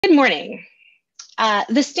Good morning.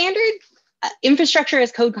 The standard infrastructure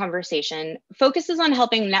as code conversation focuses on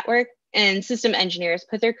helping network and system engineers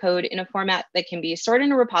put their code in a format that can be stored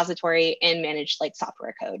in a repository and managed like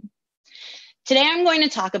software code. Today, I'm going to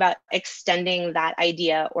talk about extending that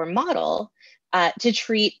idea or model to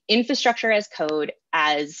treat infrastructure as code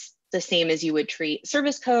as the same as you would treat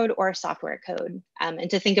service code or software code, and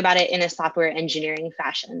to think about it in a software engineering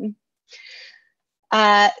fashion.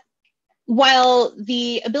 While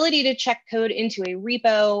the ability to check code into a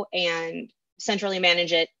repo and centrally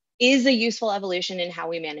manage it is a useful evolution in how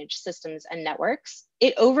we manage systems and networks,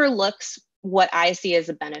 it overlooks what I see as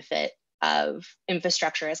a benefit of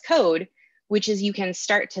infrastructure as code, which is you can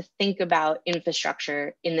start to think about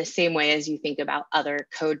infrastructure in the same way as you think about other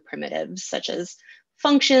code primitives, such as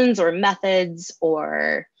functions or methods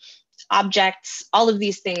or objects. All of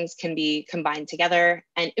these things can be combined together,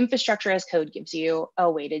 and infrastructure as code gives you a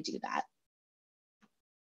way to do that.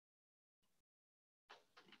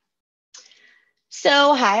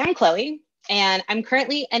 So hi, I'm Chloe, and I'm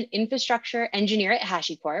currently an infrastructure engineer at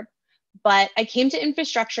HashiCorp, but I came to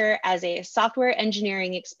infrastructure as a software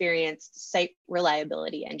engineering experienced site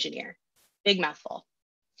reliability engineer. Big mouthful.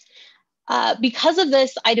 Because of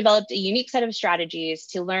this, I developed a unique set of strategies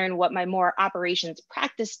to learn what my more operations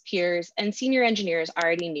practiced peers and senior engineers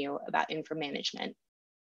already knew about infra management.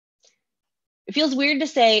 It feels weird to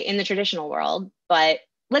say in the traditional world, but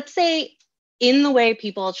let's say in the way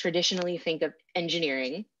people traditionally think of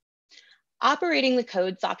engineering, operating the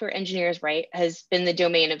code software engineers write has been the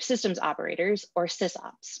domain of systems operators, or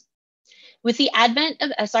sysops. With the advent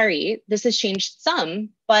of SRE, this has changed some,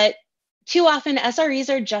 but too often SREs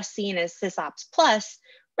are just seen as sysops plus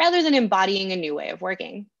rather than embodying a new way of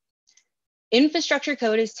working. Infrastructure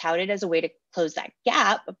code is touted as a way to close that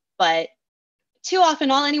gap, but too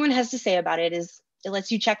often all anyone has to say about it is it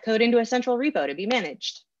lets you check code into a central repo to be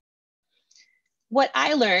managed. What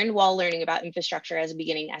I learned while learning about infrastructure as a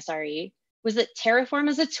beginning SRE was that Terraform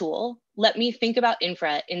as a tool let me think about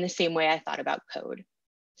infra in the same way I thought about code.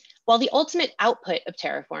 While the ultimate output of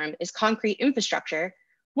Terraform is concrete infrastructure,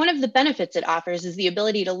 one of the benefits it offers is the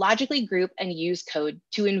ability to logically group and use code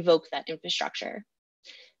to invoke that infrastructure.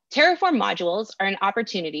 Terraform modules are an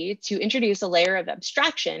opportunity to introduce a layer of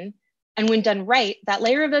abstraction, and when done right, that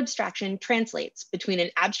layer of abstraction translates between an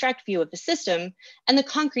abstract view of the system and the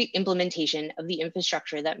concrete implementation of the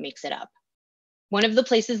infrastructure that makes it up. One of the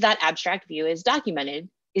places that abstract view is documented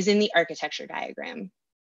is in the architecture diagram.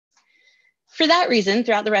 For that reason,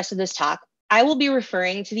 throughout the rest of this talk, I will be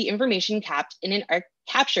referring to the information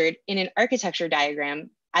captured in an architecture diagram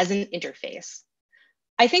as an interface.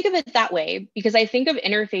 I think of it that way because I think of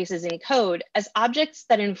interfaces in code as objects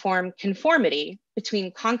that inform conformity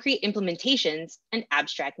between concrete implementations and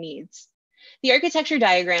abstract needs. The architecture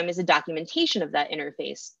diagram is a documentation of that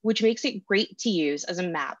interface, which makes it great to use as a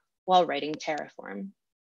map while writing Terraform.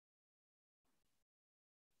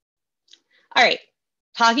 All right,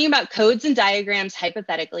 talking about codes and diagrams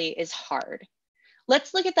hypothetically is hard.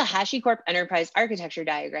 Let's look at the HashiCorp Enterprise Architecture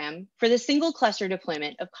Diagram for the single cluster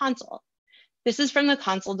deployment of Consul. This is from the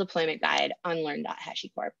Consul deployment guide on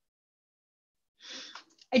learn.hashicorp.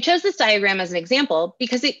 I chose this diagram as an example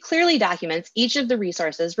because it clearly documents each of the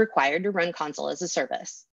resources required to run Consul as a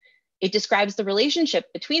service. It describes the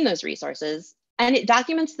relationship between those resources, and it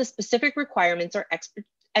documents the specific requirements or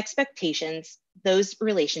expectations those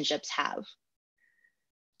relationships have.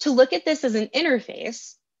 To look at this as an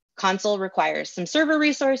interface, Consul requires some server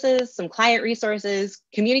resources, some client resources,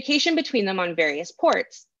 communication between them on various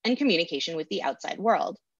ports, and communication with the outside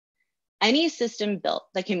world. Any system built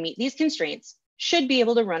that can meet these constraints should be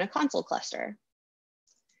able to run a Consul cluster.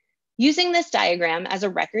 Using this diagram as a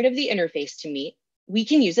record of the interface to meet, we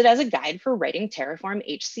can use it as a guide for writing Terraform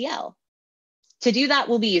HCL. To do that,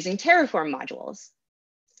 we'll be using Terraform modules.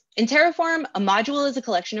 In Terraform, a module is a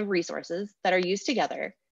collection of resources that are used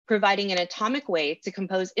together, providing an atomic way to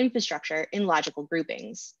compose infrastructure in logical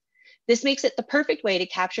groupings. This makes it the perfect way to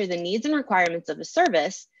capture the needs and requirements of a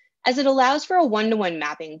service, as it allows for a one-to-one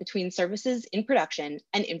mapping between services in production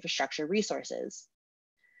and infrastructure resources.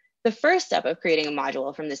 The first step of creating a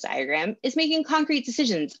module from this diagram is making concrete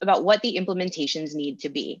decisions about what the implementations need to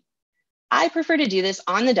be. I prefer to do this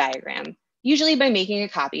on the diagram, usually by making a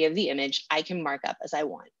copy of the image I can mark up as I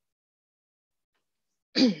want.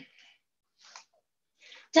 To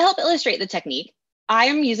help illustrate the technique, I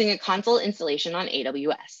am using a Consul installation on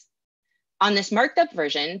AWS. On this marked up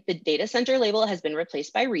version, the data center label has been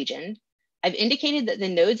replaced by region. I've indicated that the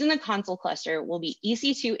nodes in the Consul cluster will be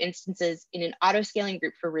EC2 instances in an auto-scaling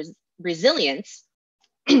group for resilience,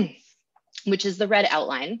 which is the red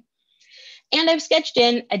outline. And I've sketched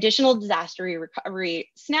in additional disaster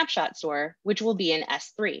recovery snapshot store, which will be in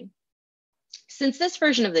S3. Since this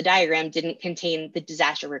version of the diagram didn't contain the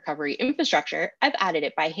disaster recovery infrastructure, I've added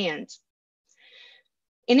it by hand.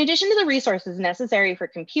 In addition to the resources necessary for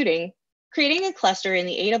computing, creating a cluster in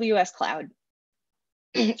the AWS cloud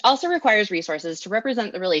also requires resources to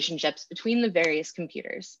represent the relationships between the various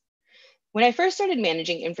computers. When I first started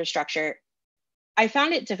managing infrastructure, I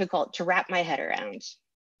found it difficult to wrap my head around.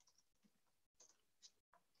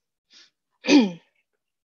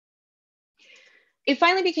 It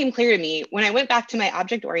finally became clear to me when I went back to my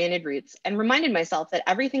object-oriented roots and reminded myself that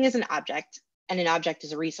everything is an object and an object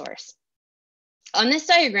is a resource. On this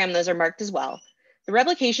diagram, those are marked as well. The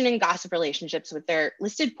replication and gossip relationships with their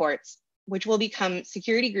listed ports, which will become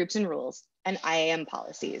security groups and rules, and IAM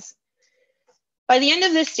policies. By the end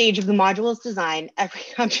of this stage of the module's design, every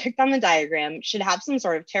object on the diagram should have some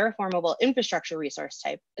sort of terraformable infrastructure resource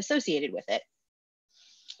type associated with it.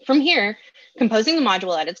 From here, composing the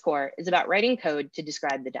module at its core is about writing code to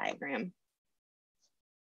describe the diagram.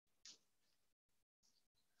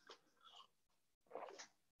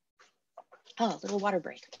 Oh, a little water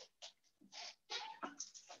break.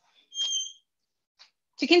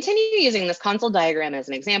 To continue using this console diagram as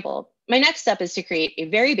an example, my next step is to create a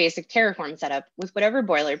very basic Terraform setup with whatever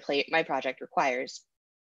boilerplate my project requires.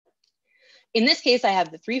 In this case, I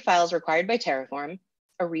have the 3 files required by Terraform,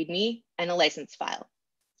 a README, and a license file.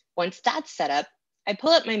 Once that's set up, I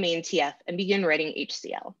pull up my main TF and begin writing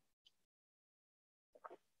HCL.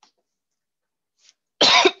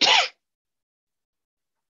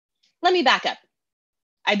 Let me back up.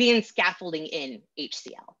 I begin scaffolding in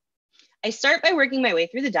HCL. I start by working my way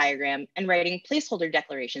through the diagram and writing placeholder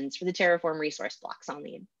declarations for the Terraform resource blocks I'll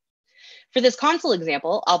need. For this console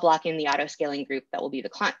example, I'll block in the autoscaling group that will be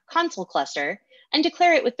the console cluster and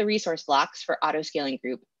declare it with the resource blocks for autoscaling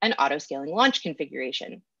group and autoscaling launch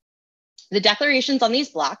configuration. The declarations on these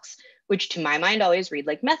blocks, which to my mind always read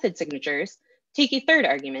like method signatures, take a third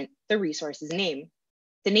argument, the resource's name.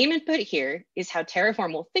 The name input here is how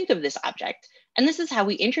Terraform will think of this object, and this is how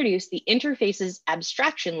we introduce the interface's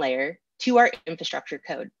abstraction layer to our infrastructure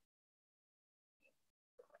code.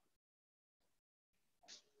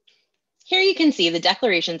 Here you can see the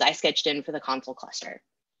declarations I sketched in for the console cluster.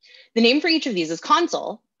 The name for each of these is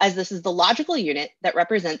console, as this is the logical unit that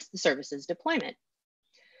represents the service's deployment.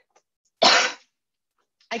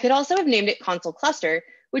 I could also have named it console cluster,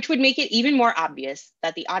 which would make it even more obvious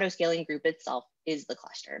that the autoscaling group itself is the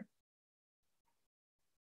cluster.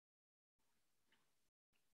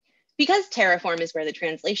 Because Terraform is where the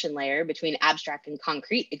translation layer between abstract and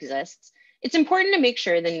concrete exists, it's important to make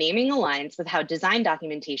sure the naming aligns with how design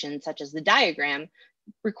documentation, such as the diagram,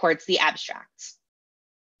 records the abstracts.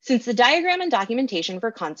 Since the diagram and documentation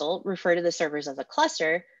for console refer to the servers as a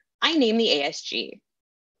cluster, I name the ASG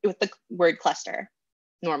with the word cluster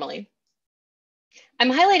normally.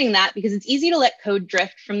 I'm highlighting that because it's easy to let code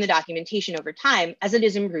drift from the documentation over time as it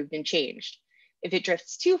is improved and changed. If it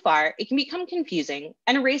drifts too far, it can become confusing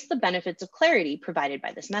and erase the benefits of clarity provided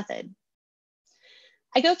by this method.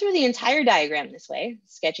 I go through the entire diagram this way,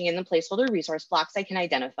 sketching in the placeholder resource blocks I can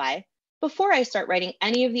identify before I start writing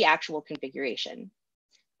any of the actual configuration.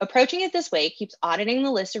 Approaching it this way keeps auditing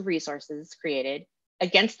the list of resources created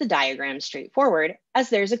against the diagram straightforward, as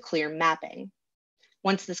there's a clear mapping.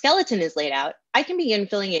 Once the skeleton is laid out, I can begin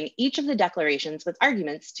filling in each of the declarations with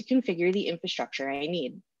arguments to configure the infrastructure I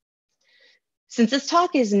need. Since this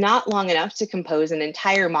talk is not long enough to compose an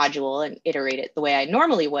entire module and iterate it the way I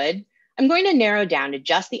normally would, I'm going to narrow down to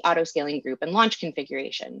just the autoscaling group and launch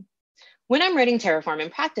configuration. When I'm writing Terraform in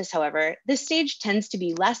practice, however, this stage tends to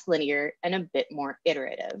be less linear and a bit more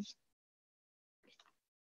iterative.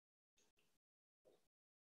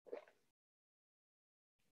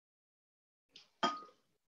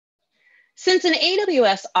 Since an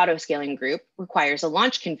AWS autoscaling group requires a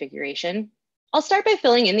launch configuration, I'll start by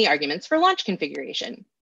filling in the arguments for launch configuration.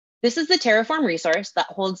 This is the Terraform resource that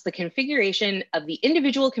holds the configuration of the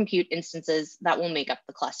individual compute instances that will make up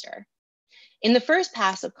the cluster. In the first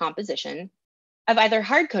pass of composition, I've either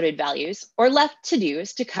hard-coded values or left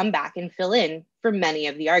to-dos to come back and fill in for many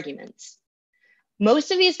of the arguments. Most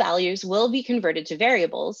of these values will be converted to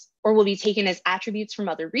variables or will be taken as attributes from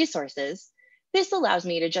other resources. This allows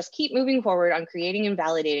me to just keep moving forward on creating and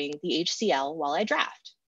validating the HCL while I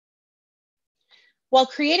draft. While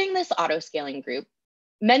creating this autoscaling group,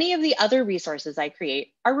 many of the other resources I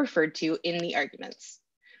create are referred to in the arguments.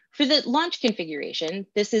 For the launch configuration,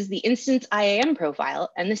 this is the instance IAM profile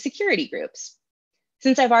and the security groups.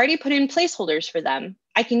 Since I've already put in placeholders for them,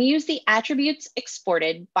 I can use the attributes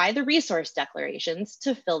exported by the resource declarations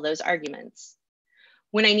to fill those arguments.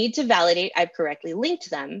 When I need to validate I've correctly linked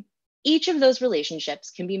them, each of those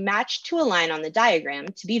relationships can be matched to a line on the diagram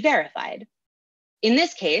to be verified. In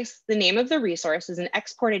this case, the name of the resource is an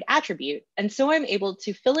exported attribute, and so I'm able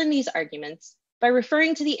to fill in these arguments by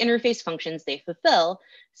referring to the interface functions they fulfill,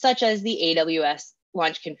 such as the AWS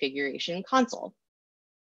launch configuration console.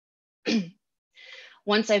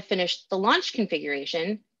 Once I've finished the launch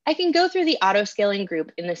configuration, I can go through the auto-scaling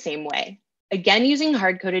group in the same way, again using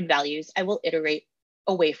hard-coded values I will iterate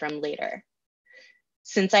away from later.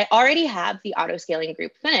 Since I already have the auto-scaling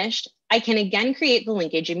group finished, I can again create the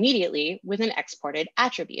linkage immediately with an exported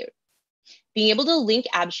attribute. Being able to link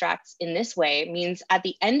abstracts in this way means at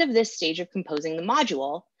the end of this stage of composing the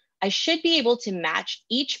module, I should be able to match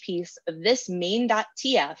each piece of this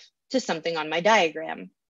main.tf to something on my diagram.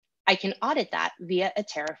 I can audit that via a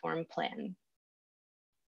Terraform plan.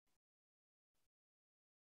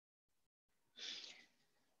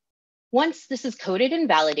 Once this is coded and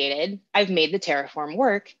validated, I've made the Terraform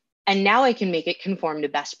work, and now I can make it conform to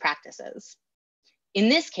best practices. In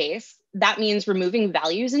this case, that means removing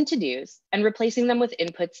values and to-dos and replacing them with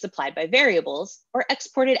inputs supplied by variables or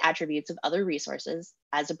exported attributes of other resources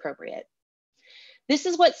as appropriate. This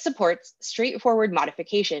is what supports straightforward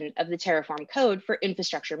modification of the Terraform code for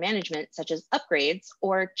infrastructure management, such as upgrades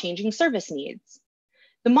or changing service needs.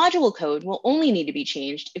 The module code will only need to be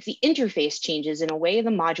changed if the interface changes in a way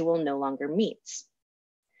the module no longer meets.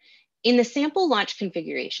 In the sample launch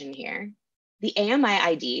configuration here, the AMI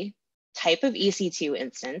ID, type of EC2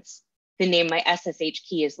 instance, the name my SSH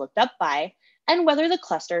key is looked up by, and whether the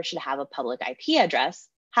cluster should have a public IP address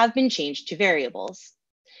have been changed to variables.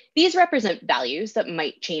 These represent values that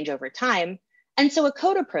might change over time, and so a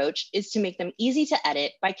code approach is to make them easy to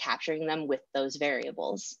edit by capturing them with those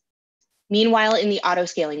variables. Meanwhile, in the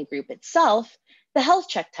auto-scaling group itself, the health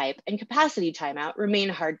check type and capacity timeout remain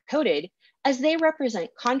hard-coded as they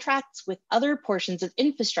represent contracts with other portions of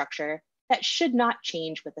infrastructure that should not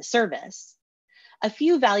change with a service. A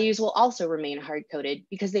few values will also remain hard-coded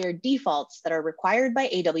because they are defaults that are required by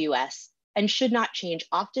AWS and should not change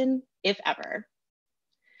often, if ever.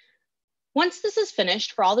 Once this is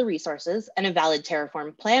finished for all the resources and a valid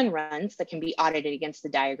Terraform plan runs that can be audited against the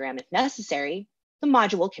diagram if necessary, the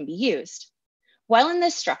module can be used. While in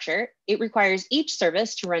this structure, it requires each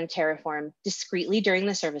service to run Terraform discretely during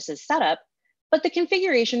the service's setup, but the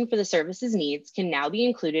configuration for the service's needs can now be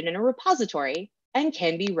included in a repository and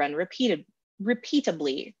can be run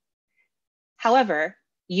repeatably. However,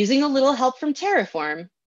 using a little help from Terraform,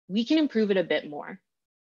 we can improve it a bit more.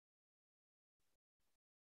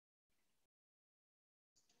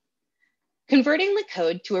 Converting the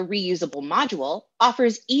code to a reusable module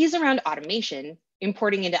offers ease around automation,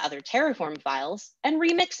 importing into other Terraform files, and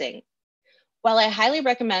remixing. While I highly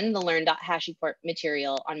recommend the learn.HashiCorp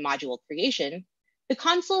material on module creation, the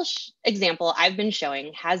console example I've been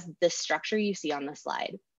showing has this structure you see on the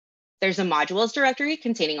slide. There's a modules directory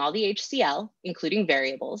containing all the HCL, including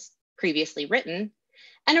variables, previously written,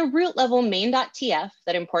 and a root level main.tf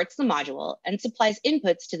that imports the module and supplies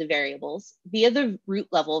inputs to the variables via the root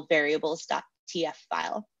level variables.tf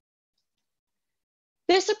file.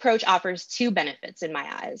 This approach offers two benefits in my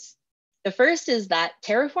eyes. The first is that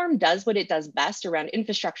Terraform does what it does best around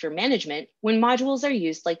infrastructure management when modules are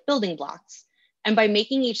used like building blocks. And by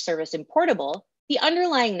making each service importable, the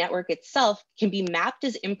underlying network itself can be mapped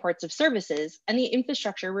as imports of services and the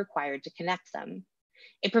infrastructure required to connect them.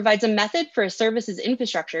 It provides a method for a service's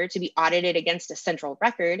infrastructure to be audited against a central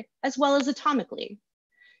record, as well as atomically.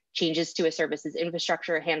 Changes to a service's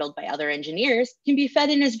infrastructure handled by other engineers can be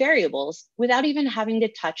fed in as variables without even having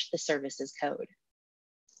to touch the service's code.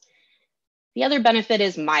 The other benefit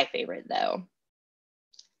is my favorite, though.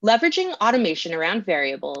 Leveraging automation around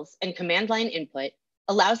variables and command line input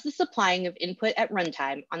allows the supplying of input at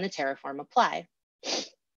runtime on the Terraform apply.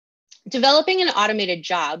 Developing an automated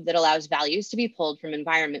job that allows values to be pulled from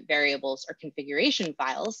environment variables or configuration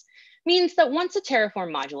files means that once a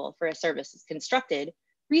Terraform module for a service is constructed,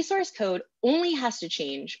 resource code only has to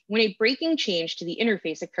change when a breaking change to the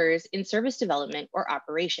interface occurs in service development or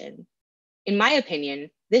operation. In my opinion,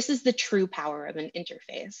 this is the true power of an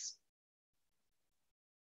interface.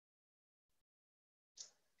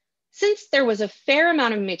 Since there was a fair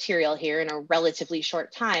amount of material here in a relatively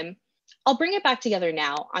short time, I'll bring it back together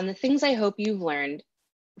now on the things I hope you've learned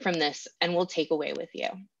from this and will take away with you.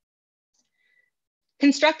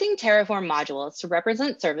 Constructing Terraform modules to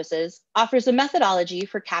represent services offers a methodology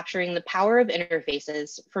for capturing the power of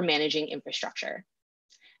interfaces for managing infrastructure.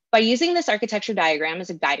 By using this architecture diagram as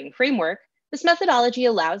a guiding framework, this methodology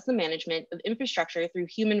allows the management of infrastructure through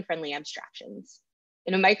human-friendly abstractions.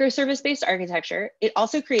 In a microservice-based architecture, it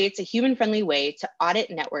also creates a human-friendly way to audit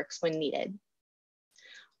networks when needed.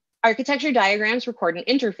 Architecture diagrams record an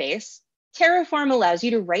interface. Terraform allows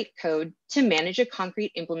you to write code to manage a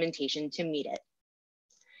concrete implementation to meet it.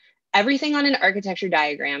 Everything on an architecture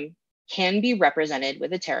diagram can be represented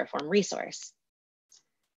with a Terraform resource.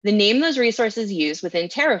 The name those resources use within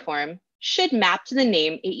Terraform should map to the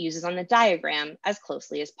name it uses on the diagram as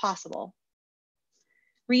closely as possible.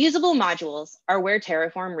 Reusable modules are where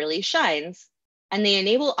Terraform really shines, and they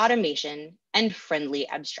enable automation and friendly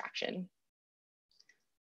abstraction.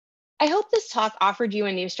 I hope this talk offered you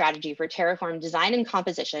a new strategy for Terraform design and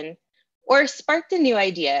composition, or sparked a new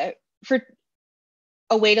idea for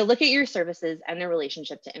a way to look at your services and their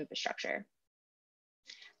relationship to infrastructure.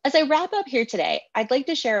 As I wrap up here today, I'd like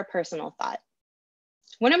to share a personal thought.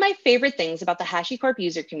 One of my favorite things about the HashiCorp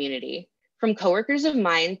user community, from coworkers of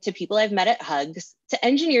mine to people I've met at Hugs, to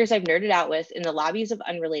engineers I've nerded out with in the lobbies of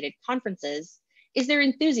unrelated conferences, is their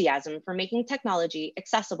enthusiasm for making technology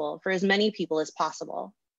accessible for as many people as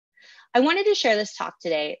possible. I wanted to share this talk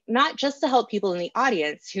today, not just to help people in the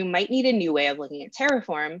audience who might need a new way of looking at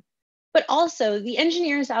Terraform, but also the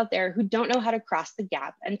engineers out there who don't know how to cross the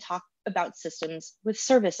gap and talk about systems with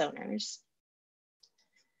service owners.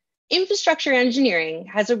 Infrastructure engineering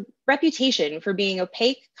has a reputation for being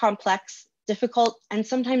opaque, complex, difficult, and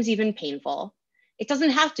sometimes even painful. It doesn't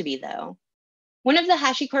have to be, though. One of the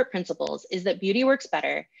HashiCorp principles is that beauty works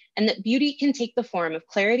better, and that beauty can take the form of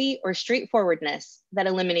clarity or straightforwardness that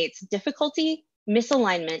eliminates difficulty,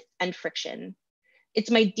 misalignment, and friction. It's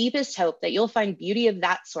my deepest hope that you'll find beauty of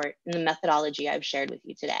that sort in the methodology I've shared with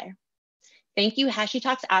you today. Thank you,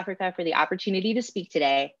 HashiTalks Africa, for the opportunity to speak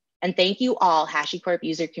today, and thank you all HashiCorp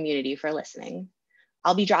user community for listening.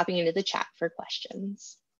 I'll be dropping into the chat for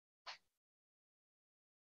questions.